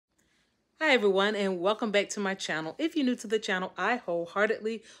Hi everyone, and welcome back to my channel. If you're new to the channel, I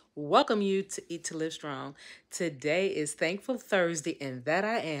wholeheartedly welcome you to Eat to Live Strong. Today is Thankful Thursday, and that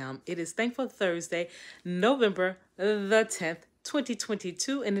I am. It is Thankful Thursday, November the 10th,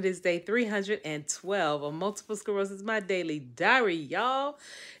 2022, and it is day 312 of Multiple Sclerosis, my daily diary, y'all.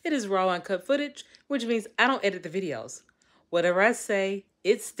 It is raw uncut footage, which means I don't edit the videos. Whatever I say,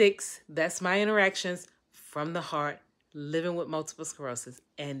 it sticks. That's my interactions from the heart, living with multiple sclerosis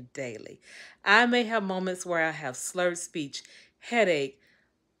and daily. I may have moments where I have slurred speech, headache,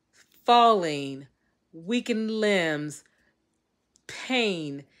 falling, weakened limbs,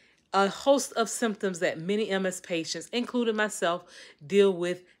 pain, a host of symptoms that many MS patients, including myself, deal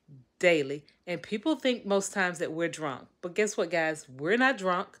with daily. And people think most times that we're drunk. But guess what, guys? We're not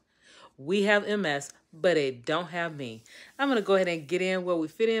drunk. We have MS, but it don't have me. I'm going to go ahead and get in where we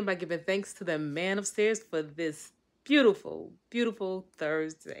fit in by giving thanks to the man upstairs for this beautiful, beautiful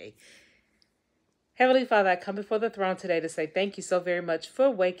Thursday. Heavenly Father, I come before the throne today to say thank you so very much for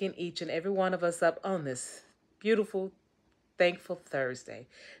waking each and every one of us up on this beautiful, thankful Thursday.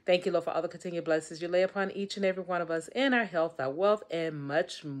 Thank you, Lord, for all the continued blessings you lay upon each and every one of us in our health, our wealth, and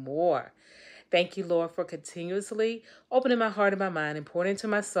much more. Thank you, Lord, for continuously opening my heart and my mind and pouring into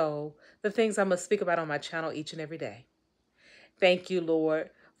my soul the things I must speak about on my channel each and every day. Thank you, Lord,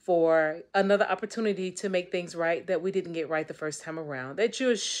 for another opportunity to make things right that we didn't get right the first time around, that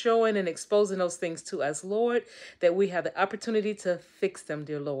you're showing and exposing those things to us, Lord, that we have the opportunity to fix them,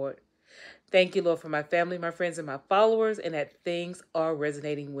 dear Lord. Thank you, Lord, for my family, my friends, and my followers, and that things are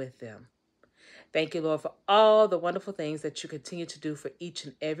resonating with them. Thank you, Lord, for all the wonderful things that you continue to do for each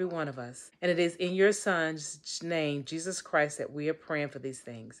and every one of us. And it is in your Son's name, Jesus Christ, that we are praying for these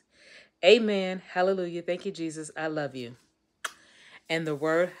things. Amen. Hallelujah. Thank you, Jesus. I love you. And the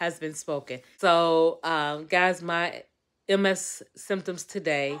word has been spoken. So, guys, my MS symptoms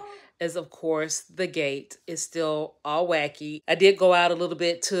today is, of course, the gait is still all wacky. I did go out a little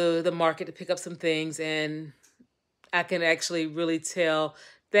bit to the market to pick up some things, and I can actually really tell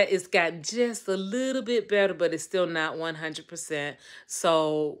that it's gotten just a little bit better, but it's still not 100%.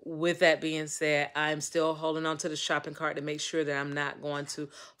 So with that being said, I'm still holding on to the shopping cart to make sure that I'm not going to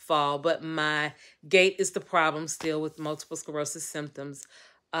fall. But my gait is the problem still with multiple sclerosis symptoms.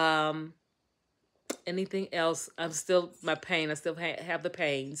 Anything else? My pain. I still have the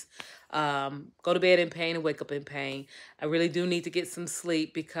pains. Go to bed in pain and wake up in pain. I really do need to get some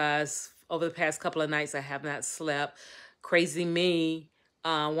sleep because over the past couple of nights I have not slept. Crazy me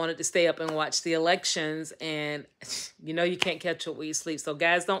wanted to stay up and watch the elections, and you know you can't catch up when you sleep. So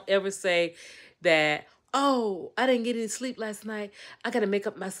guys, don't ever say that, oh, I didn't get any sleep last night, I got to make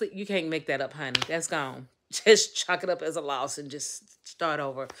up my sleep. You can't make that up, honey. That's gone. Just chalk it up as a loss and just start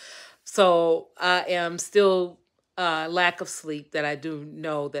over. So I am still lack of sleep, that I do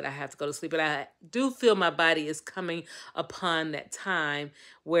know that I have to go to sleep. But I do feel my body is coming upon that time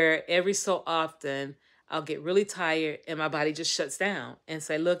where every so often I'll get really tired and my body just shuts down and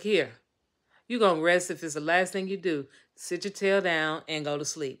say, look here, you're going to rest if it's the last thing you do. Sit your tail down and go to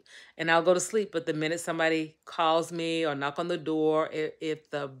sleep. And I'll go to sleep, but the minute somebody calls me or knock on the door, if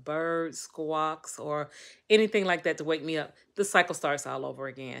the bird squawks or anything like that to wake me up, the cycle starts all over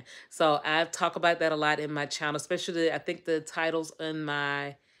again. So I talk about that a lot in my channel, especially I think the titles in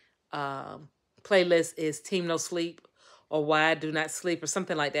my playlist is Team No Sleep or Why I Do Not Sleep or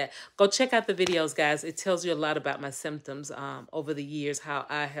something like that. Go check out the videos, guys. It tells you a lot about my symptoms over the years, how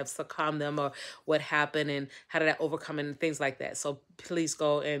I have succumbed them or what happened and how did I overcome it and things like that. So please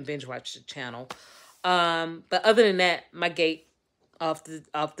go and binge watch the channel. But other than that, my gait off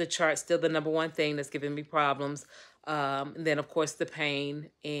the chart, still the number one thing that's giving me problems. And then, of course, the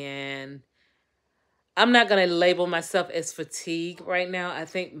pain. And I'm not going to label myself as fatigue right now. I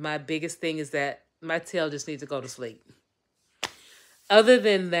think my biggest thing is that my tail just needs to go to sleep. Other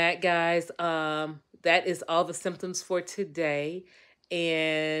than that, guys, that is all the symptoms for today.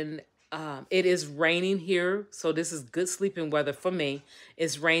 And it is raining here, so this is good sleeping weather for me.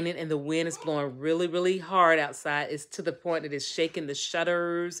 It's raining and the wind is blowing really, really hard outside. It's to the point that it's shaking the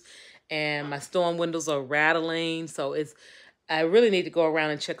shutters and my storm windows are rattling. So I really need to go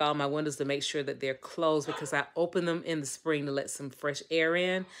around and check all my windows to make sure that they're closed, because I open them in the spring to let some fresh air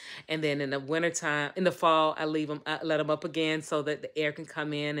in. And then in the wintertime, in the fall, I let them up again so that the air can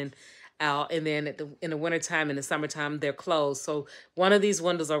come in and out. And then in the wintertime, in the summertime, they're closed. So one of these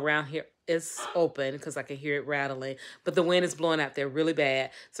windows around here is open because I can hear it rattling, but the wind is blowing out there really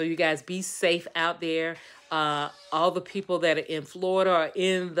bad. So you guys be safe out there. All the people that are in Florida are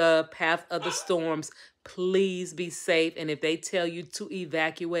in the path of the storms. Please be safe. And if they tell you to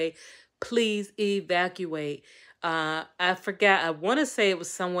evacuate, please evacuate. I forgot. I want to say it was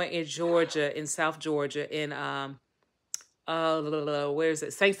somewhere in Georgia, in South Georgia, in where is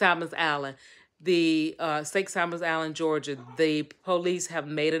it? St. Simon's Island. The St. Simon's Island, Georgia. The police have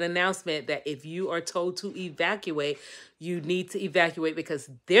made an announcement that if you are told to evacuate, you need to evacuate because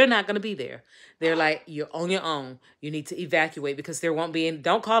they're not going to be there. They're like, you're on your own. You need to evacuate because there won't be any.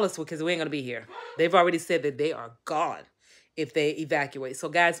 Don't call us because we ain't going to be here. They've already said that they are gone if they evacuate. So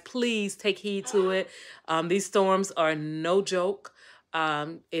guys, please take heed to it. These storms are no joke.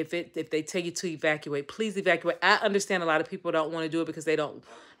 If they tell you to evacuate, please evacuate. I understand a lot of people don't want to do it because they don't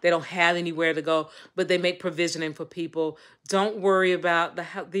have anywhere to go, but they make provisioning for people. Don't worry about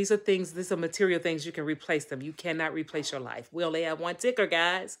these are material things. You can replace them. You cannot replace your life. We only have one ticker,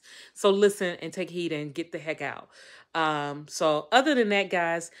 guys. So listen and take heed and get the heck out. So other than that,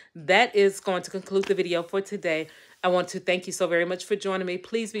 guys, that is going to conclude the video for today. I want to thank you so very much for joining me.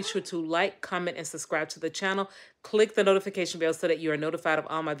 Please be sure to like, comment, and subscribe to the channel. Click the notification bell so that you are notified of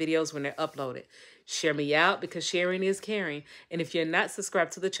all my videos when they're uploaded. Share me out because sharing is caring. And if you're not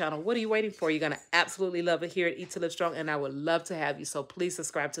subscribed to the channel, what are you waiting for? You're going to absolutely love it here at Eat to Live Strong, and I would love to have you. So please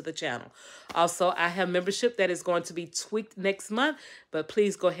subscribe to the channel. Also, I have membership that is going to be tweaked next month, but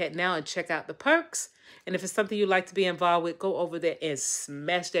please go ahead now and check out the perks. And if it's something you'd like to be involved with, go over there and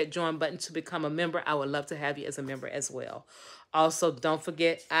smash that join button to become a member. I would love to have you as a member as well. Also, don't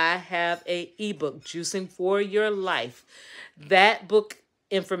forget, I have an ebook, Juicing for Your Life. That book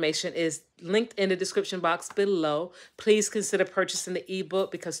information is linked in the description box below. Please consider purchasing the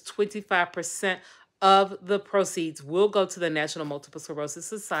ebook because 25% of the proceeds will go to the National Multiple Sclerosis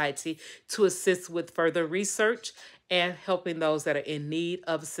Society to assist with further research and helping those that are in need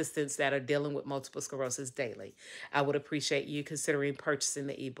of assistance that are dealing with multiple sclerosis daily. I would appreciate you considering purchasing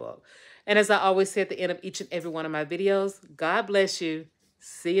the ebook. And as I always say at the end of each and every one of my videos, God bless you.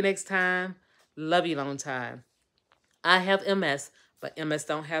 See you next time. Love you long time. I have MS, but MS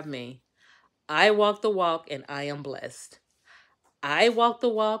don't have me. I walk the walk and I am blessed. I walk the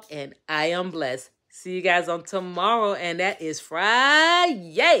walk and I am blessed. See you guys on tomorrow, and that is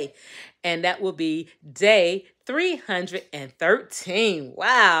Friday. And that will be day 313.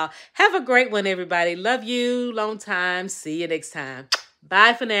 Wow. Have a great one, everybody. Love you. Long time. See you next time.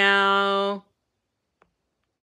 Bye for now.